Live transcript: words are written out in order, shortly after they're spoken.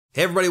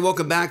Hey everybody,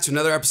 welcome back to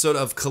another episode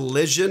of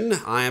Collision.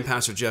 I am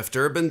Pastor Jeff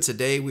Durbin.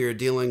 Today we are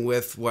dealing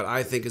with what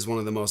I think is one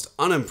of the most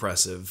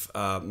unimpressive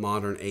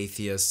modern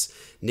atheists,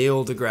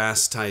 Neil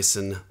deGrasse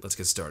Tyson. Let's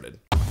get started.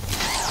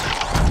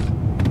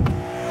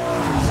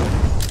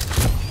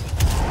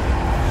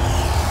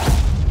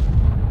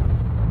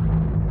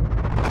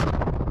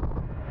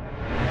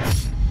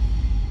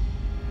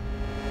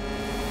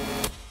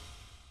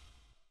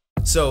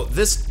 So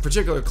this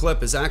particular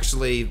clip is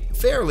actually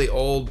fairly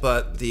old,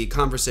 but the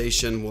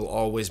conversation will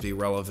always be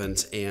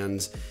relevant,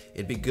 and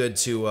it'd be good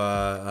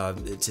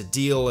to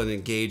deal and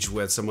engage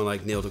with someone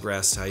like Neil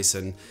deGrasse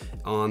Tyson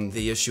on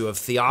the issue of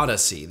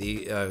theodicy.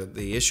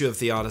 The issue of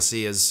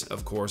theodicy is,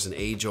 of course, an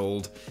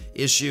age-old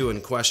issue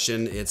and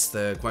question. It's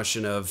the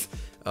question of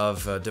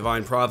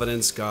divine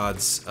providence,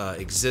 God's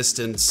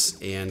existence,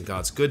 and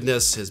God's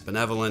goodness, His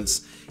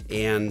benevolence,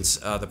 and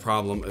the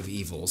problem of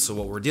evil. So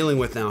what we're dealing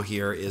with now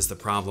here is the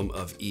problem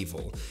of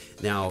evil.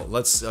 Now,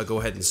 let's go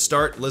ahead and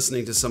start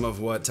listening to some of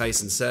what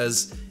Tyson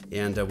says,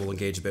 and we'll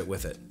engage a bit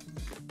with it.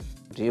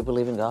 Do you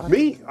believe in God?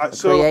 Me?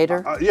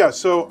 Creator? Yeah,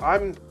 so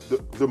I'm,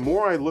 the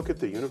more I look at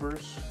the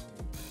universe,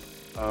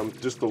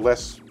 just the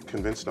less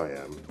convinced I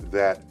am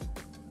that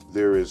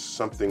there is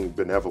something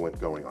benevolent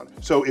going on.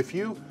 So if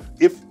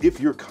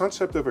your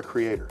concept of a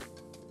creator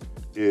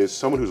is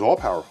someone who's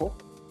all-powerful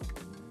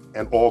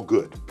and all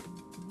good,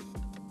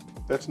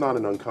 that's not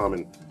an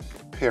uncommon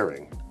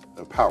pairing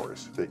of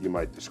powers that you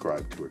might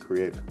describe to a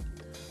creator.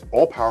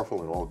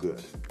 All-powerful and all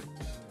good.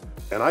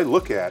 And I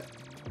look at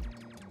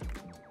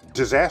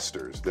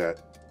disasters that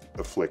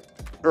afflict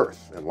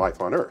Earth and life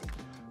on Earth.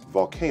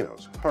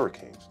 Volcanoes,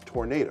 hurricanes,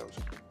 tornadoes,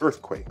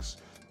 earthquakes,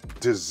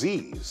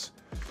 disease,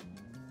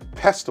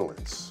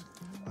 pestilence,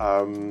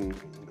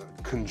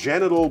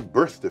 congenital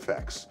birth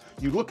defects.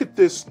 You look at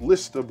this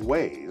list of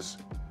ways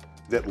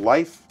that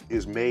life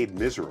is made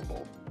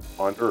miserable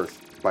on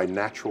Earth by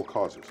natural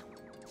causes.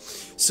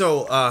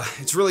 So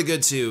it's really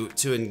good to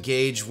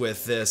engage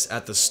with this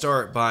at the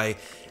start by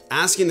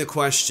asking the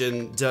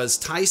question, does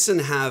Tyson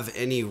have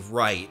any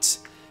right,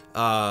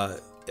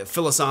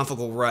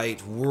 philosophical right,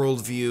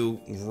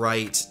 worldview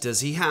right? Does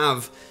he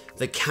have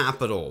the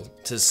capital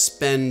to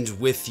spend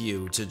with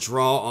you, to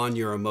draw on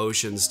your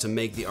emotions, to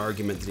make the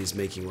argument that he's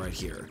making right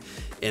here?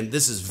 And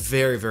this is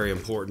very, very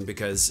important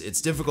because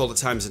it's difficult at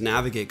times to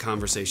navigate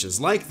conversations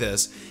like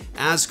this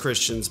as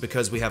Christians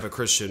because we have a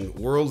Christian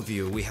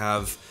worldview. We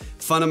have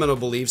fundamental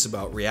beliefs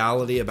about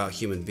reality, about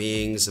human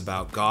beings,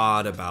 about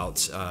God,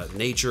 about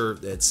nature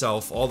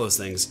itself, all those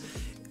things.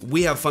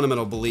 We have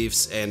fundamental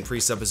beliefs and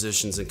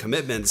presuppositions and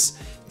commitments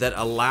that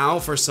allow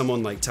for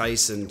someone like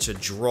Tyson to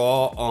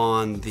draw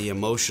on the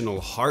emotional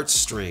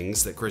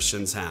heartstrings that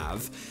Christians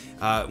have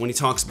when he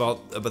talks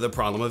about the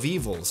problem of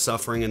evil,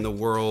 suffering in the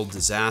world,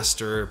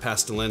 disaster,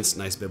 pestilence,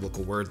 nice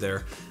biblical word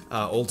there,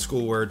 old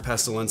school word,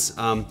 pestilence.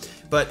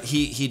 But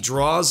he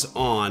draws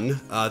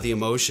on the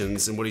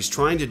emotions, and what he's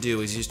trying to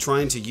do is he's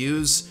trying to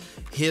use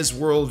his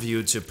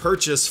worldview to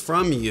purchase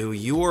from you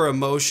your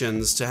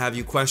emotions to have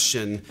you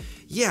question,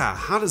 yeah,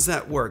 how does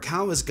that work?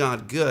 How is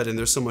God good and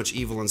there's so much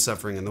evil and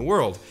suffering in the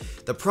world?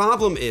 The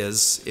problem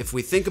is, if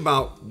we think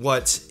about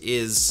what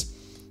is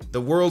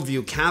the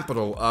worldview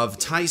capital of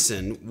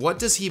Tyson, what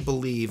does he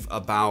believe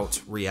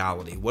about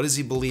reality? What does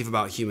he believe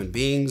about human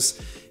beings,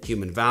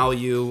 human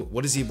value?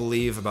 What does he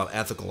believe about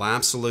ethical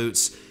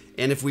absolutes?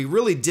 And if we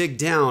really dig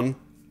down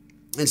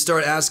and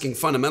start asking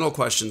fundamental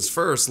questions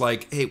first,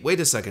 like, hey,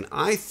 wait a second,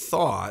 I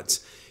thought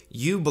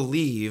you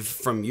believe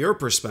from your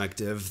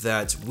perspective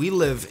that we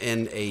live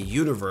in a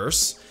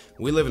universe,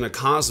 we live in a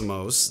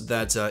cosmos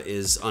that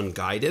is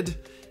unguided,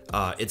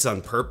 it's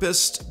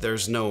unpurposed,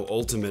 there's no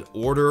ultimate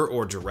order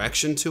or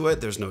direction to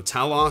it, there's no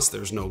telos,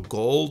 there's no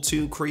goal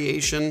to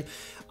creation.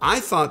 I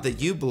thought that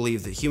you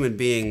believe that human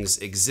beings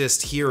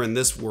exist here in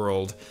this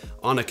world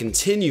on a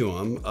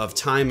continuum of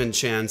time and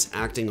chance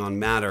acting on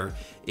matter.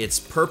 It's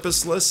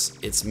purposeless,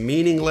 it's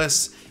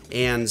meaningless,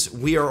 and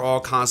we are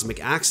all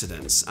cosmic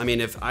accidents. I mean,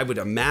 if I would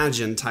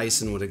imagine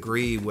Tyson would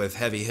agree with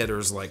heavy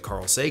hitters like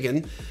Carl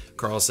Sagan.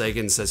 Carl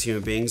Sagan says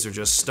human beings are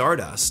just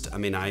stardust. I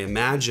mean, I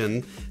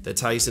imagine that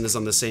Tyson is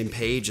on the same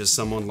page as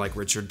someone like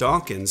Richard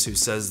Dawkins, who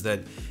says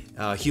that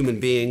human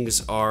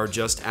beings are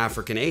just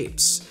African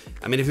apes.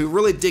 I mean, if we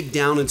really dig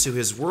down into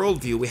his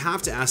worldview, we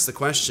have to ask the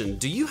question,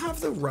 do you have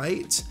the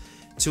right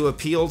to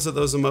appeal to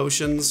those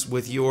emotions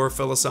with your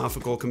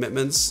philosophical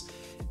commitments?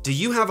 Do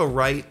you have a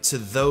right to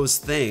those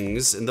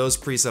things and those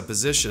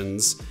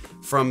presuppositions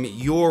from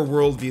your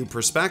worldview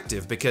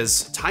perspective?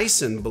 Because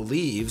Tyson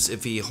believes,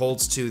 if he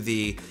holds to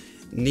the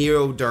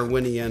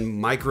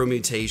neo-Darwinian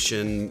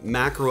micromutation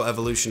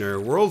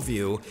macroevolutionary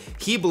worldview,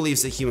 he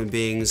believes that human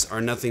beings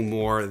are nothing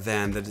more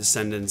than the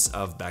descendants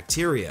of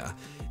bacteria.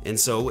 And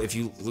so if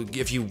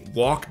you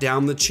walk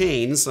down the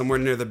chain somewhere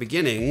near the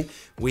beginning,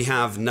 we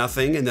have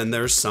nothing, and then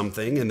there's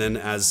something, and then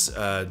as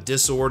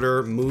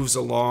disorder moves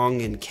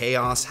along and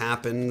chaos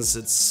happens,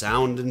 it's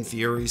sound and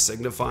fury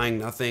signifying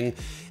nothing.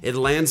 It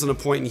lands on a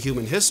point in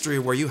human history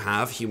where you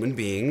have human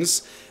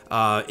beings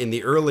In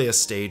the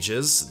earliest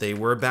stages, they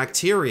were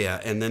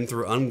bacteria, and then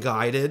through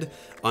unguided,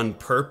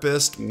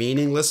 unpurposed,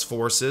 meaningless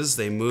forces,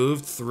 they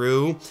moved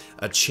through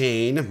a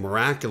chain,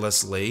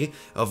 miraculously,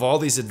 of all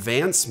these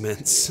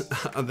advancements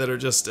that are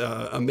just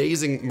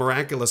amazing,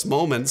 miraculous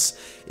moments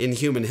in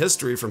human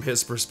history from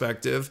his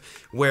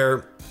perspective,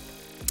 where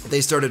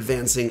they start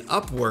advancing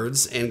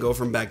upwards and go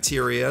from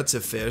bacteria to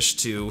fish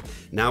to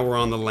now we're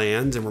on the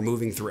land and we're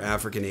moving through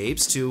African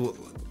apes to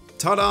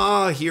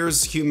ta-da,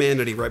 here's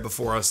humanity right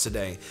before us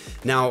today.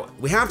 Now,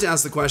 we have to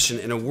ask the question,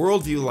 in a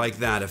worldview like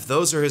that, if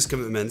those are his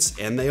commitments,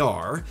 and they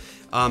are,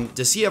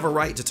 does he have a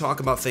right to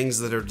talk about things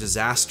that are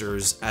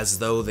disasters as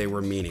though they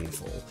were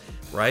meaningful,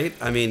 right?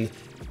 I mean,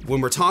 when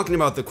we're talking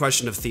about the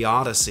question of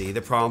theodicy,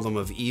 the problem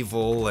of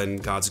evil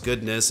and God's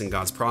goodness and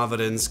God's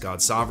providence,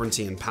 God's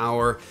sovereignty and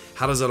power,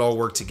 how does it all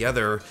work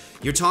together?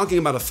 You're talking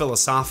about a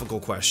philosophical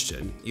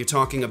question. You're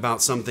talking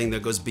about something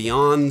that goes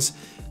beyond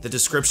the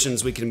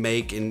descriptions we can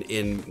make in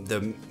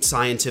the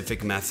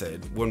scientific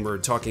method. When we're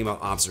talking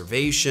about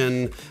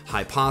observation,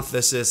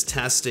 hypothesis,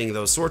 testing,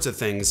 those sorts of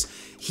things,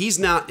 he's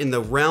not in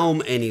the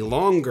realm any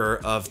longer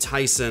of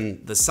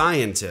Tyson the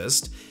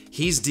scientist.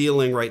 He's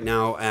dealing right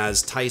now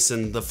as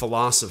Tyson the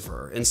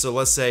philosopher. And so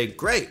let's say,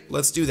 great,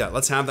 let's do that.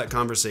 Let's have that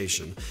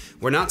conversation.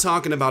 We're not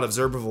talking about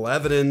observable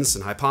evidence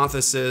and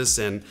hypothesis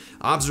and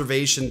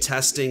observation,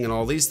 testing, and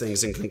all these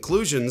things and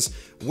conclusions.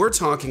 We're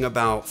talking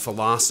about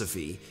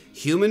philosophy.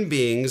 Human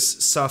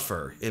beings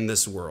suffer in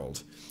this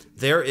world.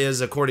 There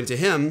is, according to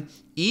him,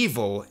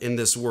 evil in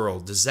this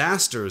world,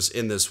 disasters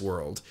in this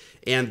world,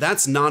 and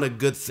that's not a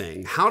good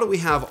thing. How do we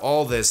have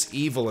all this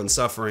evil and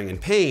suffering and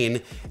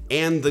pain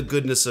and the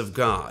goodness of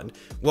God?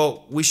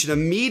 Well, we should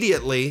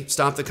immediately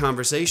stop the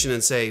conversation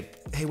and say,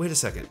 hey, wait a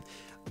second.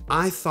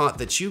 I thought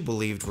that you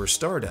believed we're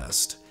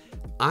stardust.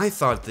 I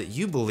thought that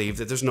you believed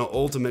that there's no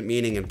ultimate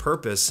meaning and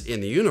purpose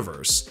in the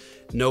universe.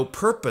 No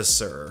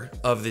purposer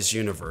of this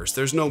universe.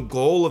 There's no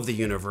goal of the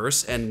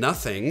universe, and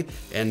nothing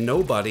and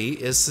nobody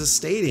is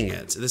sustaining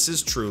it. This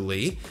is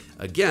truly,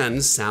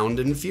 again, sound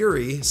and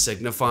fury,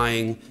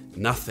 signifying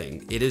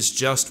nothing. It is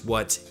just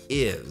what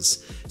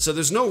is. So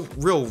there's no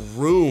real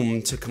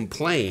room to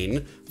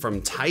complain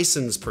from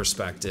Tyson's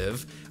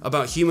perspective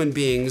about human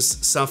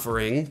beings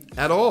suffering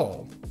at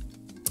all.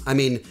 I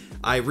mean,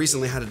 I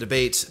recently had a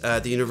debate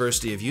at the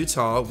University of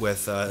Utah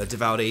with a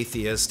devout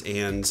atheist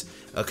and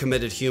a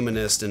committed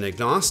humanist and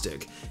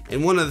agnostic.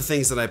 And one of the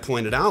things that I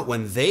pointed out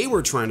when they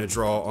were trying to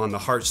draw on the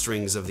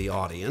heartstrings of the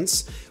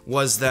audience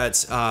was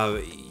that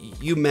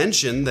you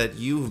mentioned that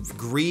you've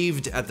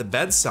grieved at the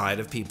bedside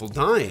of people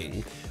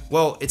dying.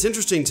 Well, it's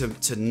interesting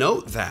to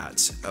note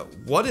that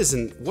what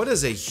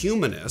is a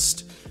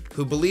humanist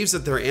who believes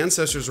that their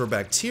ancestors were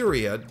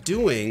bacteria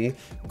doing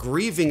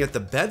grieving at the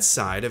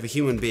bedside of a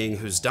human being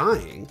who's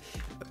dying?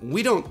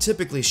 We don't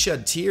typically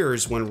shed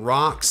tears when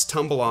rocks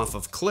tumble off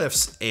of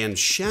cliffs and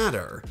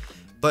shatter.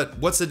 But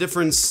what's the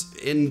difference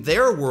in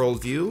their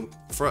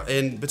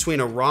worldview between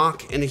a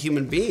rock and a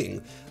human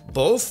being?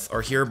 Both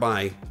are here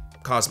by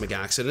cosmic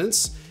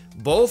accidents.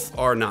 Both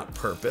are not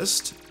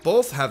purposed.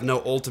 Both have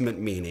no ultimate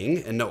meaning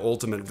and no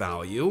ultimate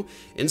value.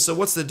 And so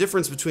what's the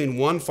difference between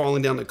one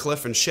falling down a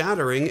cliff and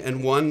shattering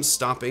and one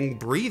stopping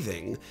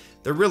breathing?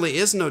 There really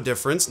is no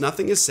difference.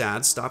 Nothing is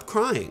sad. Stop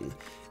crying.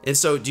 And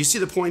so do you see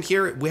the point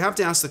here? We have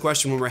to ask the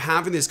question when we're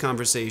having these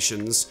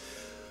conversations,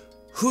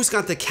 who's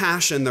got the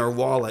cash in their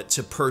wallet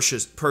to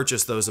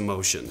purchase those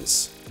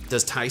emotions?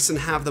 Does Tyson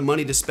have the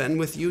money to spend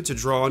with you to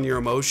draw on your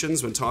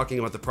emotions when talking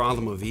about the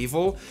problem of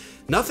evil?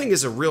 Nothing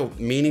is a real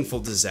meaningful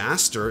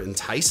disaster in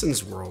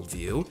Tyson's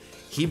worldview.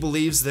 He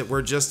believes that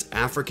we're just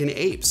African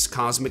apes,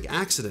 cosmic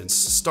accidents,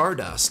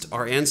 stardust.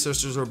 Our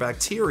ancestors are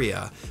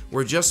bacteria.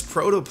 We're just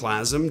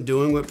protoplasm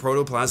doing what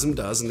protoplasm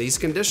does in these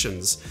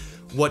conditions.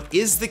 What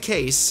is the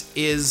case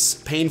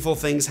is painful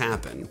things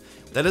happen.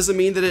 That doesn't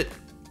mean that it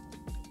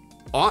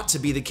ought to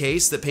be the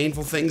case that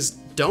painful things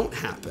don't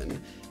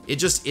happen. It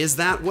just is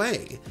that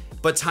way.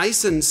 But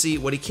Tyson, see,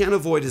 what he can't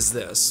avoid is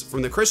this.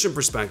 From the Christian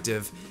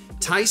perspective,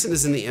 Tyson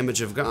is in the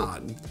image of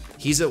God.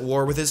 He's at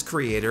war with his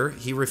creator.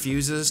 He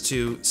refuses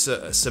to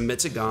submit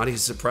to God. He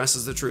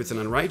suppresses the truth and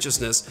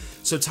unrighteousness.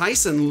 So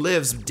Tyson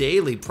lives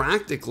daily,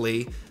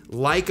 practically,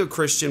 like a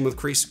Christian with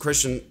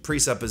Christian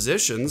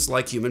presuppositions,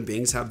 like human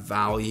beings have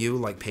value,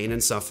 like pain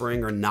and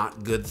suffering are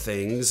not good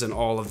things and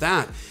all of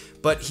that.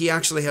 But he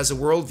actually has a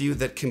worldview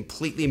that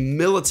completely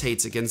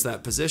militates against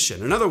that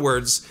position. In other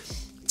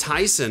words,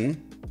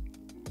 Tyson,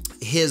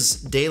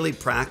 his daily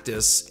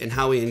practice and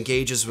how he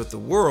engages with the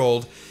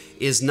world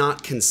is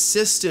not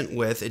consistent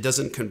with, it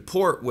doesn't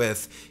comport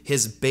with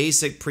his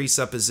basic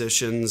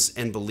presuppositions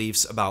and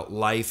beliefs about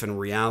life and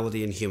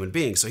reality and human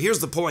beings. So here's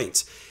the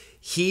point.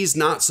 He's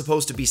not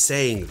supposed to be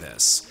saying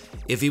this.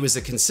 If he was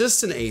a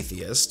consistent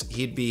atheist,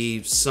 he'd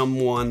be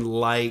someone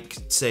like,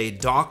 say,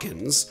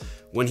 Dawkins,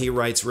 when he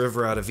writes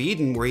River Out of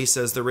Eden, where he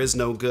says there is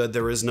no good,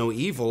 there is no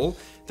evil,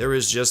 there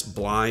is just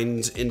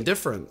blind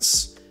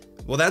indifference.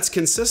 Well, that's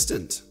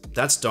consistent.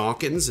 That's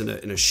Dawkins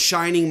in a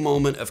shining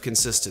moment of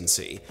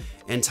consistency.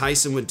 And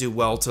Tyson would do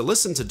well to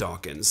listen to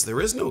Dawkins. There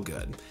is no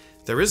good.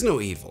 There is no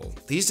evil.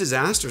 These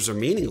disasters are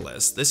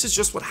meaningless. This is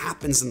just what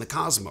happens in the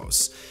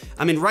cosmos.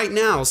 I mean, right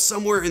now,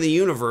 somewhere in the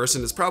universe,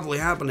 and it's probably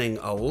happening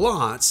a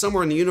lot,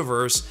 somewhere in the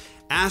universe,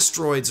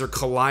 asteroids are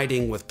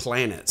colliding with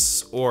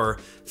planets or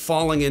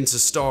falling into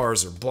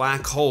stars or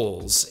black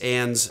holes,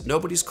 and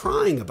nobody's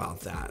crying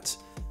about that.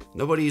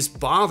 Nobody's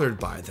bothered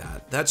by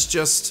that. That's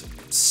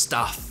just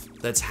stuff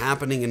that's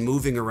happening and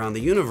moving around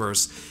the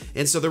universe.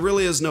 And so there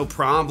really is no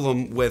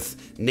problem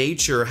with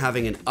nature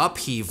having an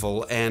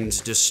upheaval and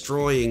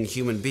destroying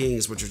human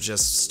beings, which are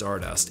just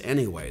stardust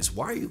anyways.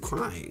 Why are you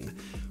crying?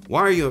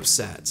 Why are you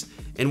upset?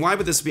 And why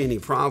would this be any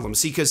problem?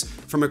 See, because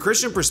from a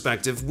Christian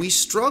perspective, we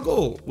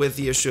struggle with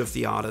the issue of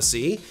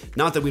theodicy.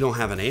 Not that we don't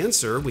have an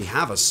answer. We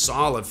have a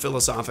solid,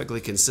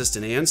 philosophically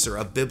consistent answer,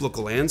 a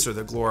biblical answer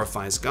that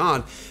glorifies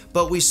God,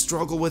 but we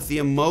struggle with the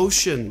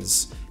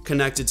emotions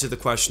connected to the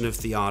question of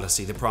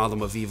theodicy, the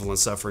problem of evil and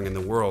suffering in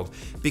the world.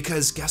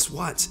 Because guess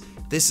what?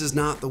 This is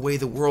not the way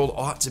the world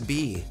ought to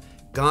be.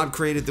 God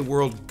created the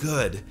world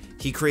good.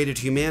 He created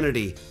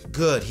humanity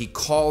good. He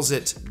calls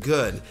it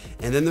good.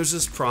 And then there's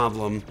this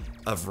problem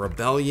of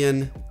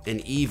rebellion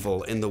and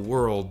evil in the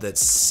world that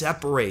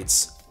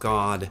separates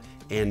God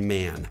and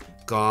man,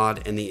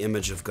 God and the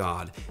image of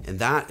God. And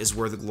that is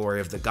where the glory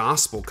of the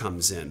gospel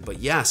comes in. But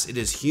yes, it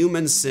is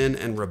human sin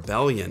and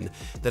rebellion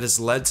that has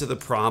led to the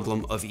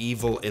problem of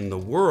evil in the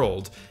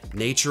world.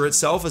 Nature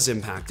itself is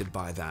impacted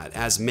by that.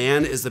 As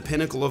man is the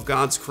pinnacle of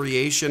God's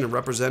creation, a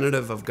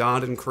representative of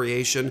God in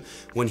creation,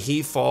 when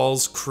he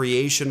falls,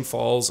 creation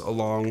falls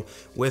along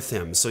with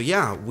him. So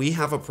yeah, we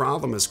have a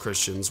problem as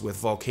Christians with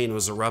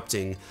volcanoes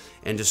erupting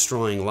and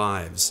destroying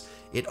lives.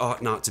 It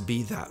ought not to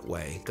be that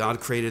way.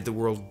 God created the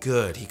world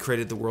good. He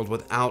created the world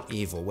without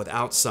evil,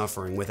 without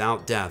suffering,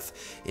 without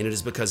death. And it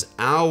is because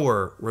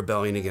our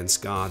rebellion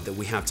against God that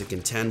we have to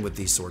contend with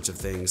these sorts of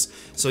things.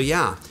 So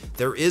yeah,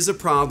 there is a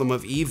problem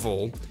of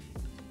evil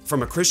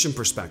from a Christian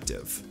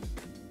perspective.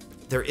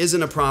 There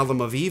isn't a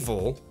problem of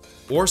evil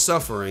or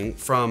suffering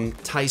from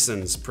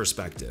Tyson's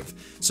perspective.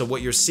 So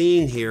what you're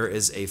seeing here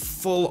is a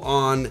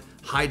full-on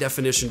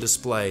high-definition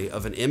display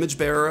of an image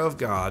bearer of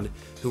God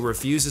who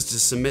refuses to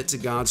submit to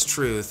God's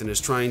truth and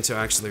is trying to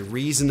actually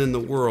reason in the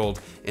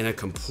world in a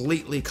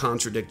completely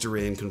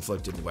contradictory and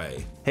conflicted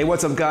way. Hey,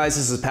 what's up guys?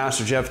 This is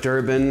Pastor Jeff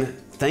Durbin.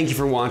 Thank you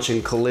for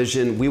watching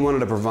Collision. We wanted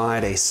to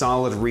provide a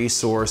solid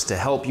resource to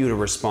help you to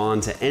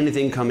respond to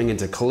anything coming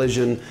into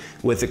collision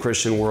with the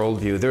Christian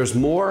worldview. There's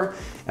more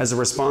as a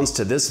response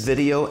to this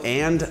video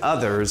and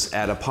others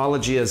at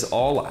Apologia's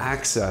All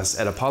Access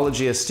at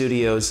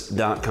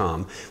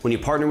apologiastudios.com. When you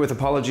partner with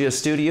Apologia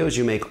Studios,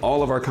 you make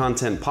all of our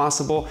content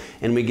possible,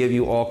 and we give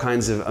you all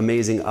kinds of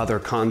amazing other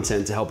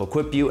content to help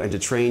equip you and to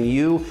train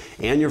you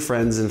and your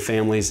friends and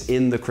families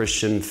in the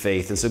Christian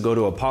faith. And so go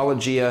to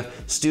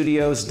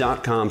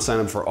apologiastudios.com, sign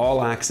up for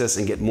All Access,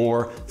 and get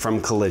more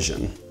from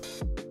Collision.